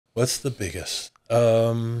What's the biggest?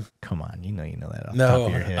 Come on, you know that off the top No,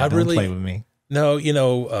 of your head. I Don't really play with me. no.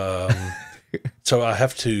 So I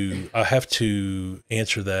have to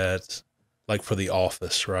answer that like for the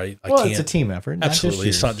office, right? I Well, it's a can't. team effort, not just Absolutely,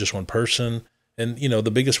 it's not yours. just one person. And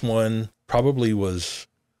the biggest one probably was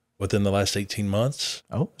within the last 18 months.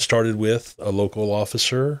 Oh, Started with a local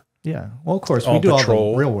officer yeah. Well, of course, we on do all the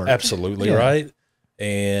patrol. real work. Absolutely, Yeah. right?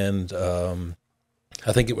 And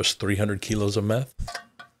I think it was 300 kilos of meth.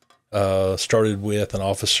 Started with an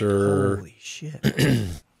officer Holy shit.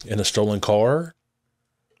 in a stolen car.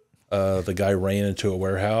 The guy ran into a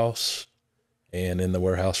warehouse, and in the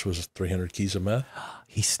warehouse was 300 keys of meth.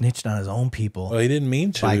 He snitched on his own people. Well, he didn't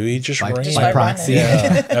mean to. By- He just by- ran. by proxy.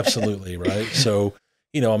 Yeah, absolutely, right? So,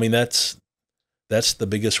 I mean, that's the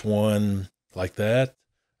biggest one like that.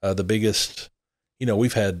 The biggest,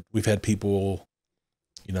 we've had people,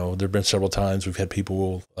 there've been several times we've had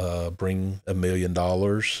people bring $1 million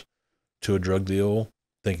to a drug deal,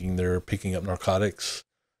 thinking they're picking up narcotics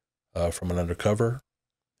from an undercover.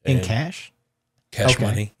 In And cash? cash Okay.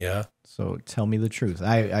 money, yeah. So tell me the truth.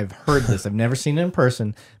 I've heard this. I've never seen it in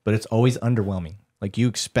person, but it's always underwhelming. Like you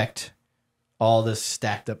expect all this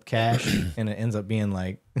stacked up cash, and it ends up being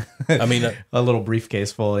like, I mean, a little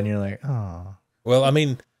briefcase full, and you're like, oh, well, I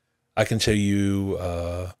mean, I can tell you,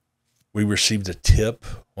 we received a tip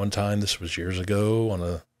one time. This was years ago on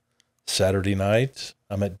a Saturday night.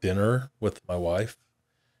 I'm at dinner with my wife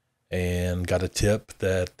and got a tip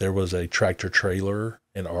that there was a tractor trailer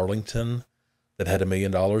in Arlington that had $1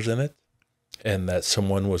 million in it, and that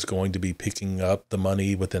someone was going to be picking up the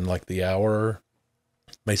money within like the hour.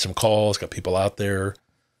 Made some calls, got people out there,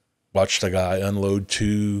 watched a guy unload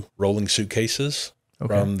 2 rolling suitcases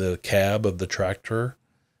okay. from the cab of the tractor,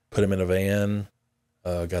 put him in a van,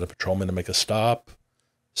 got a patrolman to make a stop,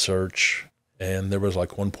 search, and there was like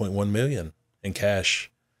 1.1 million in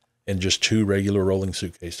cash in just 2 regular rolling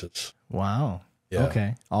suitcases. Wow. Yeah.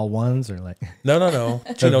 Okay. All ones or like, No.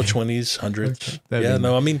 20s, hundreds. That'd Yeah, be-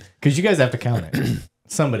 no, I mean, because you guys have to count it.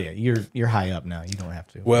 Somebody, you're high up now. You don't have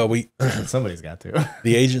to. well, Somebody's got to.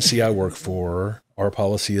 the agency I work for, our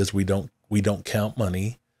policy is we don't count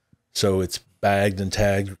money. So it's bagged and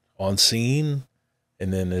tagged on scene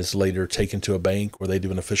and then is later taken to a bank where they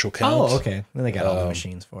do an official count. Oh, okay. Then they got all the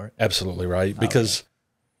machines for it. Absolutely right. Because,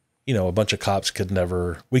 a bunch of cops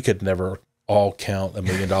we could never all count $1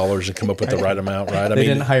 million and come up with the right amount, right? They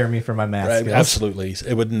didn't hire me for my math right, skills. absolutely.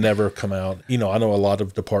 It would never come out. I know a lot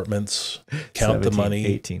of departments count the 17, money.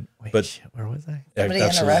 18. Wait, but- shit, where was I? Somebody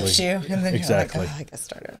Absolutely. interrupts you, and then Exactly. you're like, oh, I guess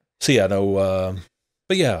start it. So yeah, no,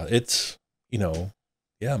 but yeah, it's,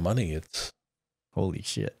 money. Holy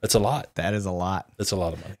shit. It's a lot. That is a lot. It's a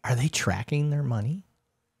lot of money. Are they tracking their money?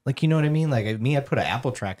 Like, you know what I mean? Like me, I'd put an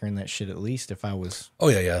Apple tracker in that shit at least if I was Oh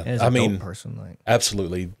yeah. as a I dope mean, person. Like,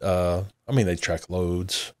 absolutely. They track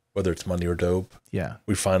loads, whether it's money or dope. yeah.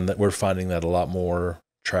 We're finding that a lot more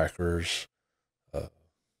trackers, the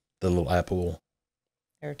little Apple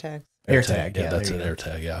AirTag. AirTag, Yeah, yeah, that's there an you go.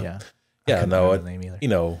 AirTag. Yeah. Yeah. Yeah, I couldn't no, remember the name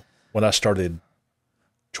either. when I started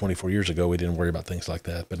 24 years ago, we didn't worry about things like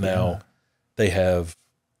that. But now Yeah. they have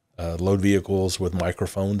load vehicles with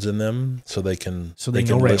microphones in them, so they can they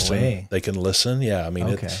know can right listen. away. They can listen. Yeah, I mean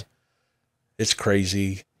Okay. it's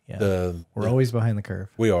crazy. Yeah. We're always behind the curve.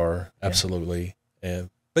 We are absolutely,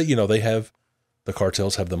 but the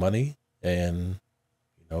cartels have the money, and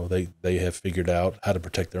they have figured out how to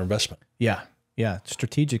protect their investment. Yeah. Yeah.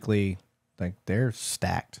 Strategically, like they're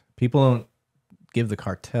stacked. People don't give the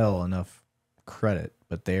cartel enough credit,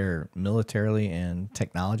 but they're militarily and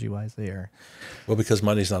technology wise, they are. Well, because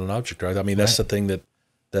money's not an object, right? I mean, that's the thing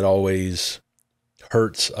that always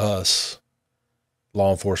hurts us,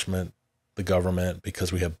 law enforcement, the government,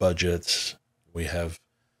 because we have budgets, we have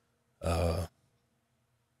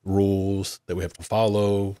rules that we have to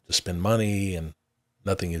follow to spend money, and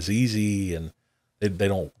nothing is easy, and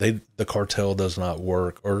the cartel does not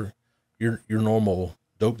work, or your normal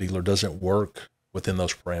dope dealer doesn't work within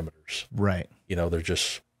those parameters. Right.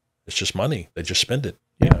 It's just money. They just spend it,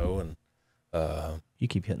 Yeah. and You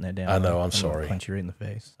keep hitting that down. I know, I'm gonna sorry. Punch you right in the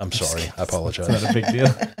face. I'm sorry. I apologize. It's not a big deal.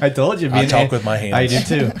 I told you. I being- talk with my hands. I do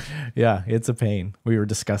too. Yeah, it's a pain. We were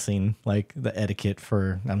discussing like the etiquette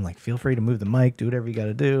for. I'm like, feel free to move the mic, do whatever you got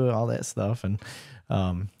to do, all that stuff, and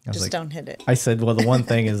I was Just like, don't hit it. I said, well, the one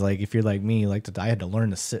thing is like, if you're like me, I had to learn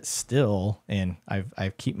to sit still, and I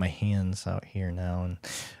keep my hands out here now, and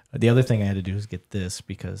the other thing I had to do is get this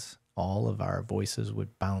because all of our voices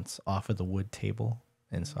would bounce off of the wood table,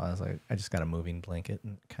 and so I was like, I just got a moving blanket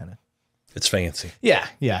and kind of. It's fancy. Yeah,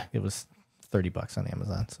 it was $30 on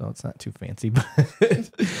Amazon, so it's not too fancy. But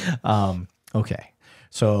okay,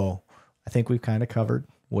 so I think we've kind of covered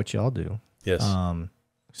what y'all do. Yes.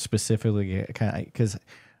 Specifically, kind of because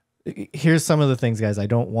here's some of the things, guys. I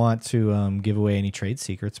don't want to give away any trade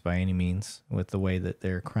secrets by any means with the way that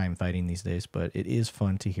they're crime fighting these days, but it is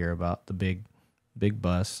fun to hear about the big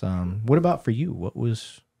busts. What about for you?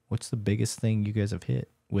 What's the biggest thing you guys have hit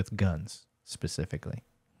with guns specifically,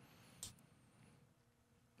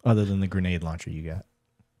 other than the grenade launcher you got?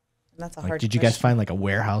 That's a Like, hard did you guys question. find like a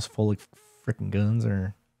warehouse full of freaking guns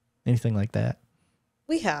or anything like that?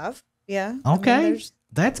 We have. Yeah. I mean, Okay. there's-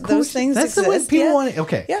 That's cool. those things That's the way exist, people yeah. want to.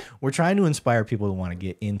 Okay. Yeah. We're trying to inspire people to want to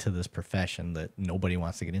get into this profession that nobody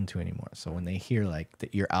wants to get into anymore. So when they hear like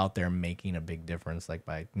that you're out there making a big difference, like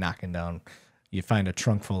by knocking down, you find a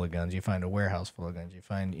trunk full of guns, you find a warehouse full of guns, you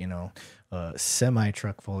find, a semi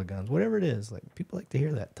truck full of guns, whatever it is, like people like to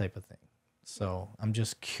hear that type of thing. So I'm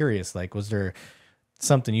just curious, like, was there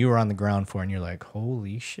something you were on the ground for and you're like,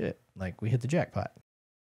 holy shit, like we hit the jackpot?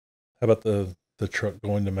 How about the truck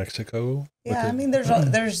going to Mexico? Yeah, I mean,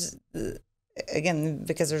 there's again,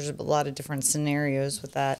 because there's a lot of different scenarios with that.